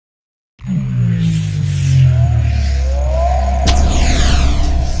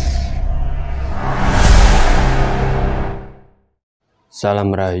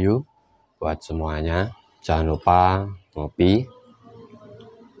Salam rahayu buat semuanya. Jangan lupa ngopi.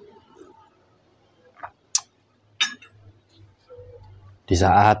 Di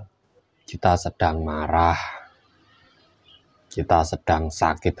saat kita sedang marah, kita sedang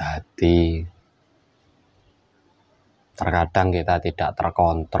sakit hati, terkadang kita tidak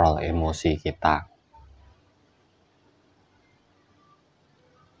terkontrol emosi kita.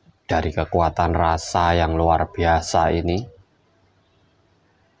 Dari kekuatan rasa yang luar biasa ini,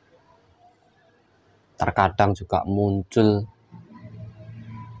 terkadang juga muncul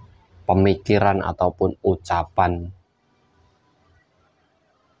pemikiran ataupun ucapan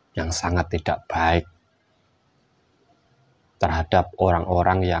yang sangat tidak baik terhadap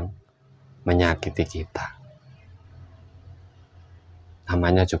orang-orang yang menyakiti kita.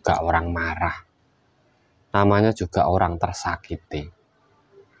 Namanya juga orang marah, namanya juga orang tersakiti.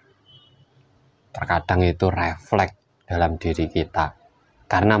 Terkadang itu refleks dalam diri kita,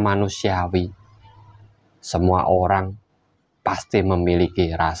 karena manusiawi. Semua orang pasti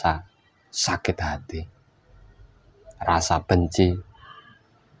memiliki rasa sakit hati, rasa benci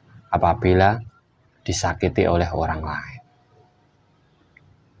apabila disakiti oleh orang lain.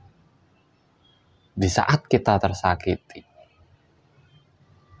 Di saat kita tersakiti,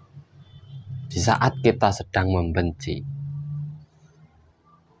 di saat kita sedang membenci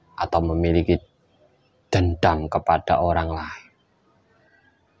atau memiliki dendam kepada orang lain,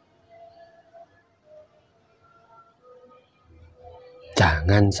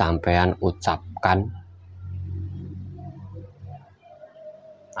 jangan sampean ucapkan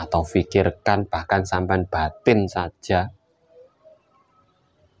atau pikirkan, bahkan sampean batin saja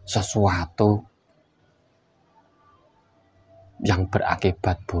sesuatu yang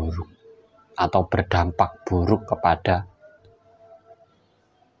berakibat buruk atau berdampak buruk kepada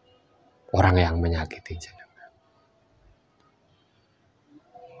orang yang menyakiti jenengan.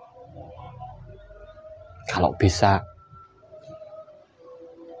 Kalau bisa,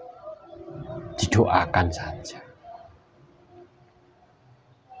 didoakan saja.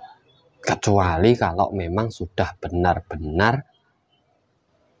 Kecuali kalau memang sudah benar-benar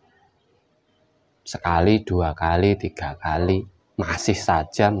sekali, dua kali, tiga kali masih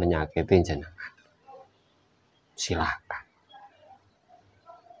saja menyakiti jenengan, silakan.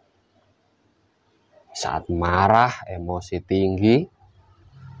 Saat marah, emosi tinggi,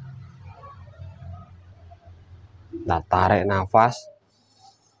 nah, tarik nafas,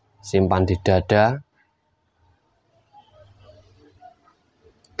 simpan di dada,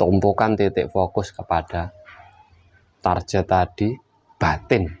 tumpukan titik fokus kepada target tadi,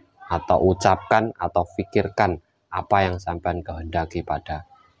 batin, atau ucapkan atau pikirkan apa yang sampean kehendaki pada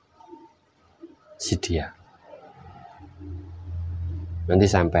si dia. Nanti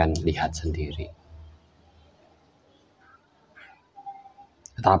sampean lihat sendiri.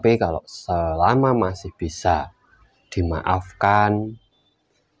 Tapi kalau selama masih bisa dimaafkan,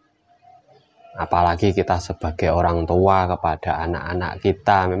 apalagi kita sebagai orang tua kepada anak-anak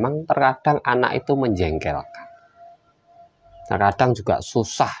kita, memang terkadang anak itu menjengkelkan, terkadang juga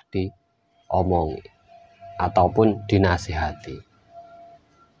susah diomongi ataupun dinasihati.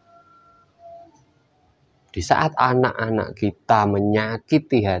 Di saat anak-anak kita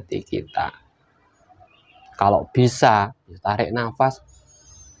menyakiti hati kita, kalau bisa tarik nafas,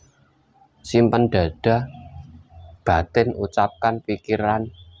 simpan dada, batin, ucapkan, pikiran,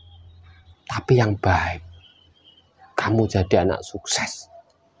 tapi yang baik. Kamu jadi anak sukses,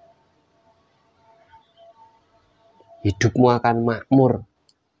 hidupmu akan makmur.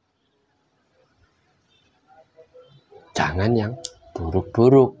 Jangan yang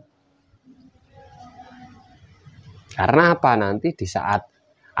buruk-buruk. Karena apa? Nanti di saat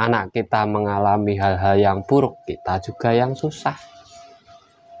anak kita mengalami hal-hal yang buruk, kita juga yang susah.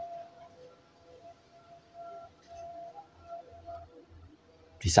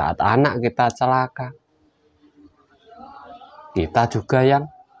 Di saat anak kita celaka, kita juga yang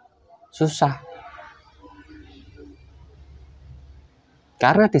susah.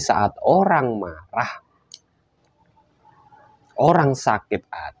 Karena di saat orang marah, orang sakit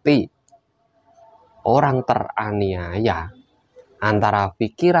hati, orang teraniaya, antara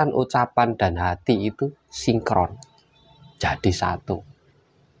pikiran, ucapan, dan hati itu sinkron, jadi satu.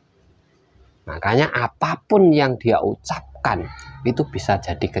 Makanya apapun yang dia ucapkan itu bisa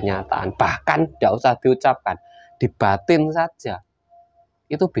jadi kenyataan. Bahkan tidak usah diucapkan, dibatin saja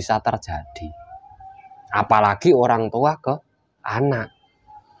itu bisa terjadi. Apalagi orang tua ke anak.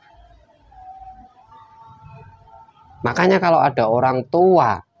 Makanya kalau ada orang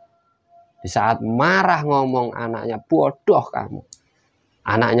tua di saat marah ngomong anaknya bodoh kamu,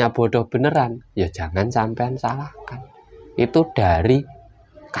 anaknya bodoh beneran, ya jangan sampean salahkan. itu dari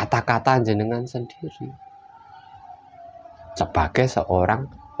kata-kata jenengan sendiri sebagai seorang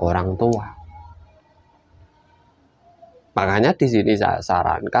orang tua. Makanya di sini saya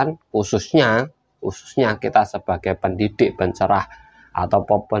sarankan khususnya kita sebagai pendidik, pencerah atau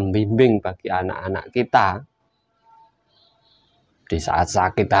pembimbing bagi anak-anak kita, di saat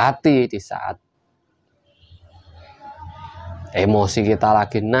sakit hati, di saat emosi kita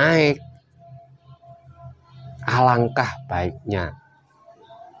lagi naik, alangkah baiknya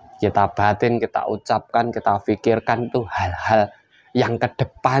kita batin, kita ucapkan, kita pikirkan itu hal-hal yang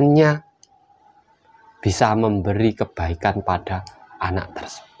kedepannya bisa memberi kebaikan pada anak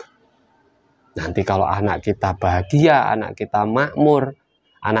tersebut. Nanti kalau anak kita bahagia, anak kita makmur,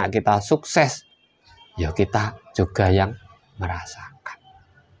 anak kita sukses, ya kita juga yang merasakan.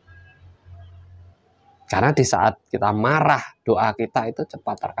 Karena di saat kita marah, doa kita itu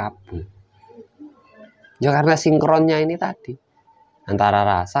cepat terkabul. Ya karena sinkronnya ini tadi, antara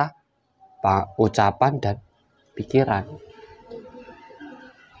rasa, ucapan, dan pikiran.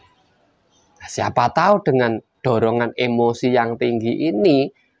 Siapa tahu dengan dorongan emosi yang tinggi ini,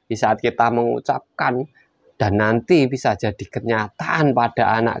 di saat kita mengucapkan, dan nanti bisa jadi kenyataan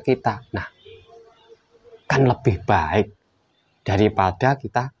pada anak kita. Nah, kan lebih baik daripada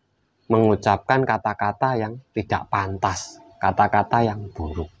kita mengucapkan kata-kata yang tidak pantas, kata-kata yang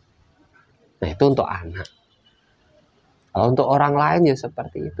buruk. Nah, itu untuk anak. Kalau untuk orang lain ya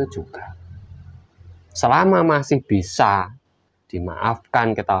seperti itu juga. Selama masih bisa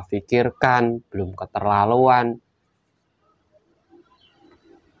dimaafkan, kita pikirkan, belum keterlaluan,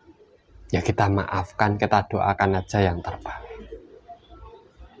 ya kita maafkan, kita doakan aja yang terbaik.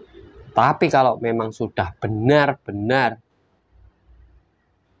 Tapi kalau memang sudah benar-benar,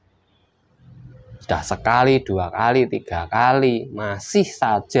 sudah sekali, 2 kali, 3 kali, masih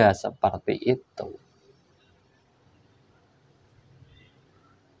saja seperti itu,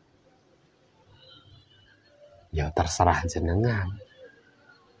 ya terserah jenengan.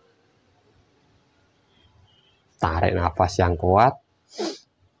 Tarik nafas yang kuat,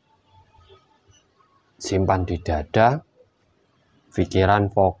 simpan di dada, pikiran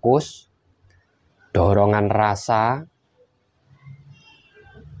fokus, dorongan rasa,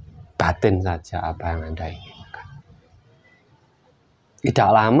 batin saja apa yang Anda inginkan. Tidak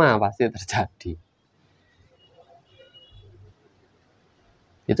lama pasti terjadi.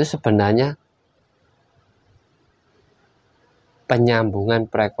 Itu sebenarnya penyambungan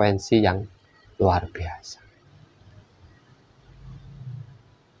frekuensi yang luar biasa.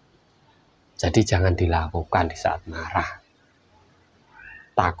 Jadi jangan dilakukan di saat marah.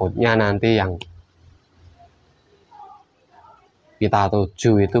 Takutnya nanti yang kita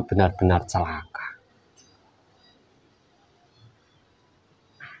tuju itu benar-benar celaka.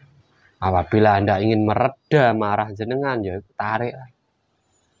 Apabila Anda ingin mereda marah jenengan, ya tarik.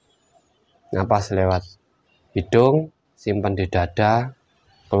 Napas lewat hidung, simpan di dada,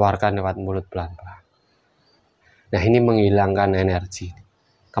 keluarkan lewat mulut pelan-pelan. Nah, ini menghilangkan energi,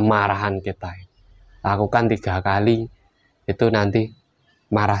 kemarahan kita. Lakukan 3 kali, itu nanti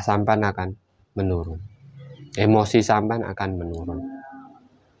marah sampan akan menurun, emosi sampan akan menurun.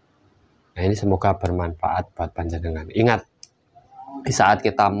 Nah, ini semoga bermanfaat buat panjenengan. Ingat, di saat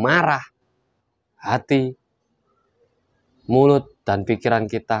kita marah, hati, mulut, dan pikiran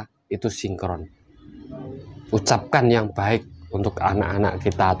kita itu sinkron. Ucapkan yang baik untuk anak-anak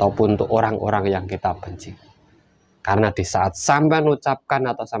kita ataupun untuk orang-orang yang kita benci. Karena di saat sampean ucapkan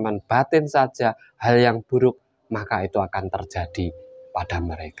atau sampean batin saja hal yang buruk, maka itu akan terjadi pada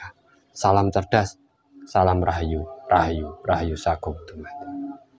mereka. Salam cerdas, salam rahayu, rahayu, rahayu sagung.